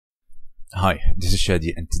Hi, this is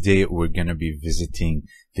Shadi, and today we're going to be visiting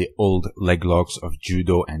the old leg locks of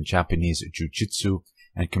Judo and Japanese Jiu-Jitsu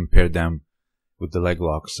and compare them with the leg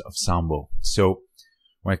locks of Sambo. So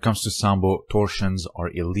when it comes to Sambo, torsions are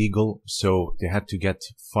illegal, so they had to get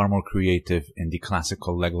far more creative in the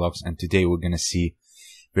classical leg locks, and today we're going to see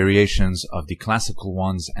variations of the classical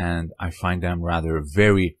ones, and I find them rather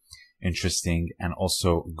very interesting, and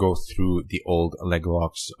also go through the old leg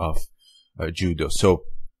locks of Judo. So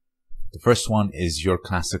the first one is your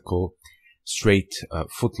classical straight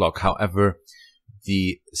footlock. However,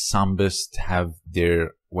 the Sambists have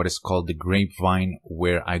their what is called the grapevine,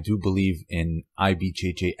 where I do believe in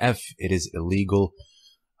IBJJF it is illegal.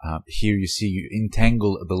 Here you see you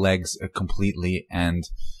entangle the legs completely, and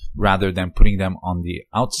rather than putting them on the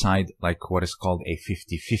outside like what is called a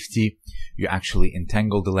 50-50, you actually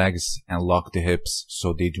entangle the legs and lock the hips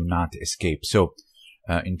so they do not escape. So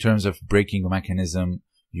in terms of breaking mechanism,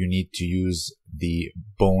 you need to use the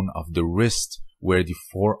bone of the wrist where the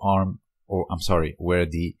forearm, or I'm sorry, where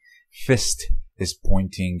the fist is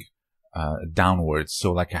pointing downwards.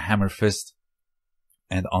 So like a hammer fist.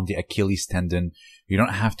 And on the Achilles tendon, you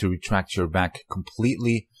don't have to retract your back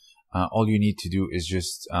completely. All you need to do is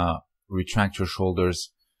just retract your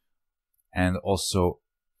shoulders and also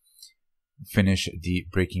finish the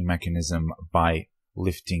breaking mechanism by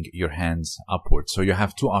lifting your hands upwards. So you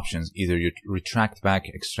have two options. Either you retract back,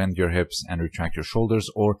 extend your hips and retract your shoulders,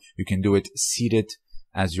 or you can do it seated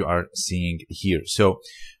as you are seeing here. So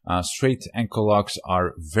straight ankle locks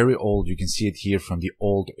are very old. You can see it here from the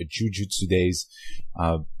old Jiu-Jitsu days.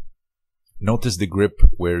 Notice the grip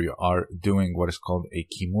where you are doing what is called a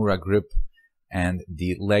Kimura grip and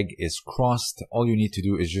the leg is crossed. All you need to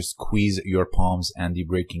do is just squeeze your palms and the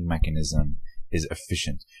breaking mechanism is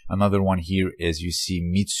efficient. Another one here is you see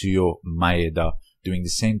Mitsuyo Maeda doing the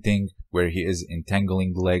same thing where he is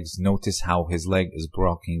entangling the legs. Notice how his leg is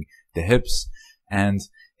blocking the hips and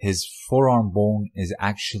his forearm bone is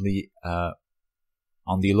actually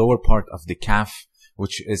on the lower part of the calf,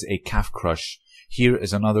 which is a calf crush. Here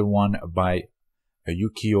is another one by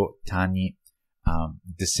Yukio Tani.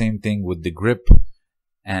 The same thing with the grip,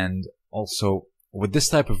 and also with this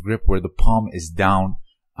type of grip where the palm is down,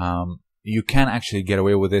 you can actually get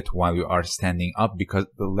away with it while you are standing up because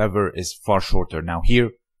the lever is far shorter. Now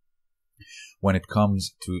here, when it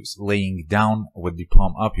comes to laying down with the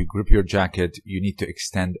palm up, you grip your jacket, you need to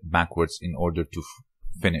extend backwards in order to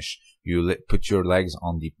finish. You put your legs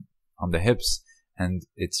on the hips and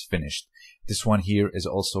it's finished. This one here is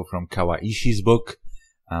also from Kawaishi's book.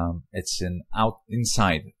 It's an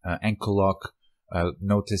inside ankle lock.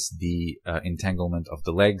 Notice the entanglement of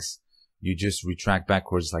the legs. You just retract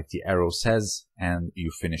backwards like the arrow says and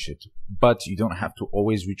you finish it. But you don't have to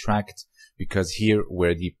always retract, because here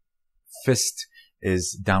where the fist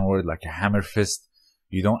is downward like a hammer fist,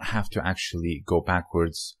 you don't have to actually go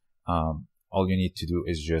backwards. All you need to do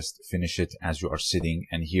is just finish it as you are sitting,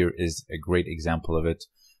 and here is a great example of it.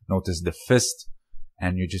 Notice the fist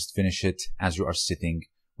and you just finish it as you are sitting,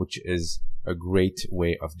 which is a great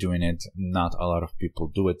way of doing it. Not a lot of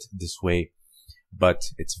people do it this way, but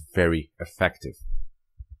it's very effective.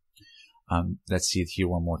 Let's see it here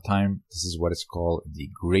one more time. This is what is called the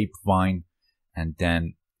grapevine, and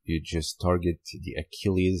then you just target the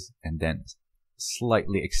Achilles and then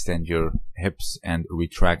slightly extend your hips and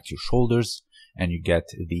retract your shoulders and you get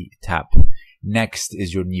the tap. Next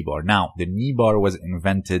is your knee bar. Now, the knee bar was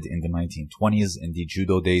invented in the 1920s in the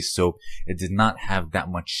judo days, so it did not have that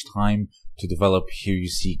much time to develop. Here you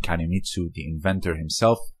see Kanemitsu, the inventor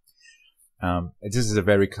himself. This is a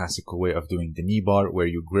very classical way of doing the knee bar, where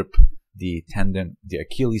you grip the tendon, the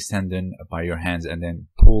Achilles tendon, by your hands and then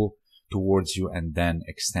pull towards you and then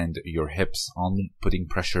extend your hips on putting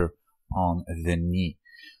pressure on the knee.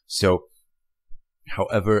 So,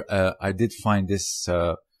 however, I did find this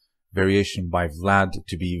variation by Vlad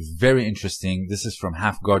to be very interesting. This is from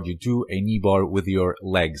half guard. You do a knee bar with your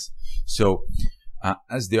legs. So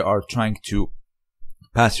as they are trying to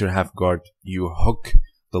pass your half guard, you hook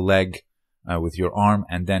the leg with your arm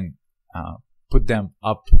and then put them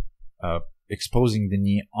up, exposing the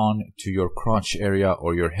knee on to your crotch area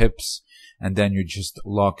or your hips, and then you just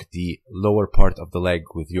lock the lower part of the leg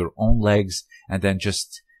with your own legs and then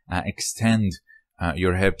just extend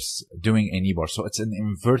your hips doing a knee bar. So it's an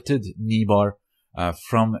inverted knee bar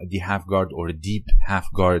from the half guard or deep half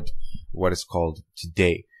guard, what is called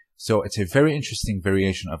today. So it's a very interesting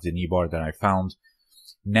variation of the knee bar that I found.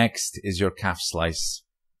 Next is your calf slice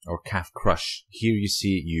or calf crush. Here you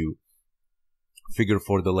see you figure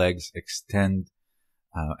for the legs, extend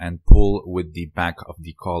and pull with the back of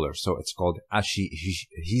the collar. So it's called Ashi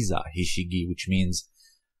Hiza Hishigi, which means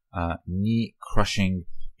knee crushing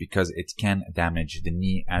because it can damage the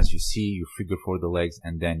knee. As you see, you figure 4 the legs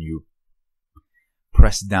and then you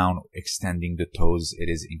press down, extending the toes. It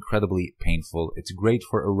is incredibly painful. It's great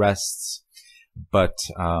for arrests, but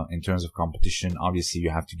in terms of competition, obviously you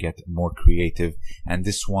have to get more creative. And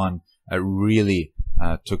this one really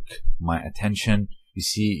took my attention. You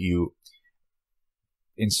see, you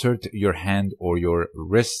insert your hand or your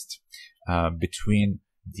wrist between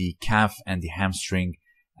the calf and the hamstring,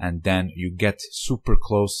 and then you get super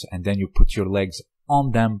close, and then you put your legs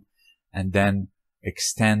on them and then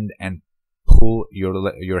extend and pull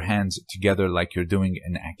your hands together like you're doing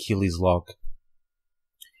an Achilles lock.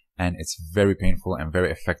 And it's very painful and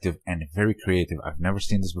very effective and very creative. I've never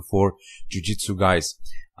seen this before. Jiu-Jitsu, guys,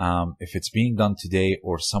 if it's being done today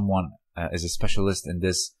or someone is a specialist in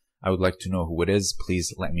this, I would like to know who it is.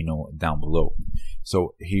 Please let me know down below.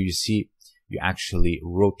 So here you see, you actually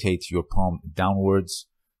rotate your palm downwards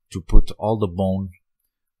to put all the bone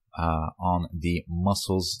on the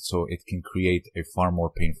muscles, so it can create a far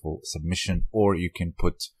more painful submission, or you can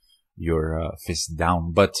put your fist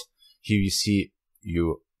down. But here you see,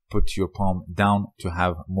 you put your palm down to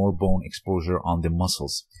have more bone exposure on the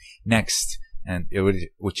muscles. Next,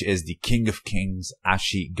 which is the king of kings,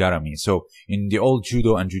 ashi garami. So in the old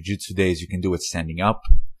judo and jiu-jitsu days, you can do it standing up.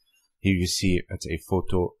 Here you see it's a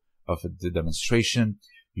photo of the demonstration.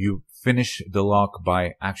 You finish the lock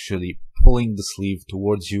by actually pulling the sleeve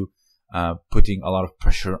towards you, putting a lot of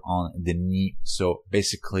pressure on the knee. So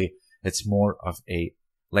basically, it's more of a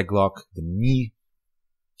leg lock, the knee,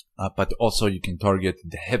 but also you can target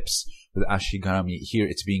the hips with ashigarami. Here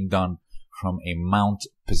it's being done from a mount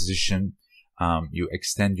position. You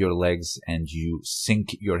extend your legs and you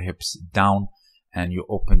sink your hips down and you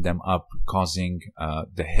open them up, causing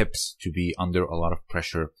the hips to be under a lot of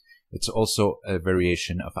pressure. It's also a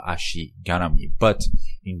variation of ashigarami. But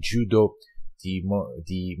in judo, the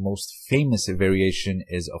most famous variation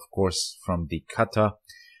is, of course, from the kata,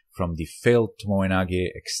 from the failed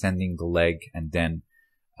tomoenage, extending the leg and then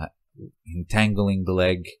entangling the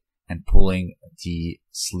leg and pulling the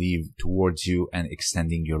sleeve towards you and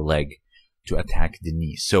extending your leg to attack the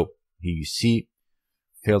knee. So here you see,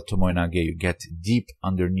 failed tomoenage, you get deep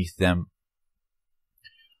underneath them.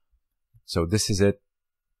 So this is it.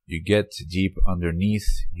 You get deep underneath,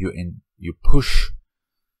 you push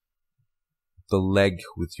the leg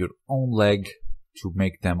with your own leg to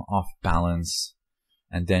make them off balance,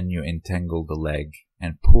 and then you entangle the leg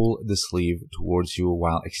and pull the sleeve towards you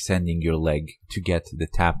while extending your leg to get the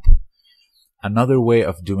tap. Another way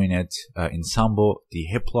of doing it in Sambo, the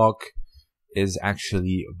hip lock, is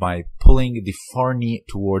actually by pulling the far knee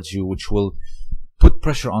towards you, which will put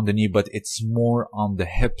pressure on the knee, but it's more on the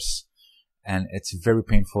hips. And it's very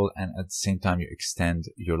painful, and at the same time you extend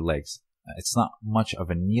your legs. It's not much of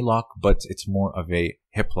a knee lock, but it's more of a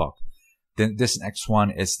hip lock. Then this next one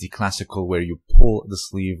is the classical, where you pull the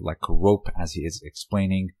sleeve like a rope, as he is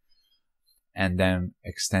explaining, and then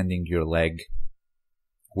extending your leg,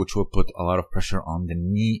 which will put a lot of pressure on the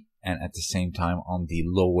knee and at the same time on the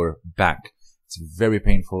lower back. It's very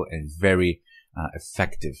painful and very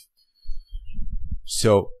effective.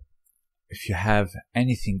 So if you have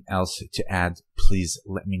anything else to add, please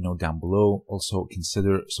let me know down below. Also,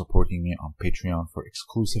 consider supporting me on Patreon for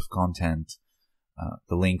exclusive content.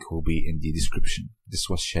 The link will be in the description. This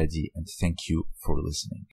was Shadi, and thank you for listening.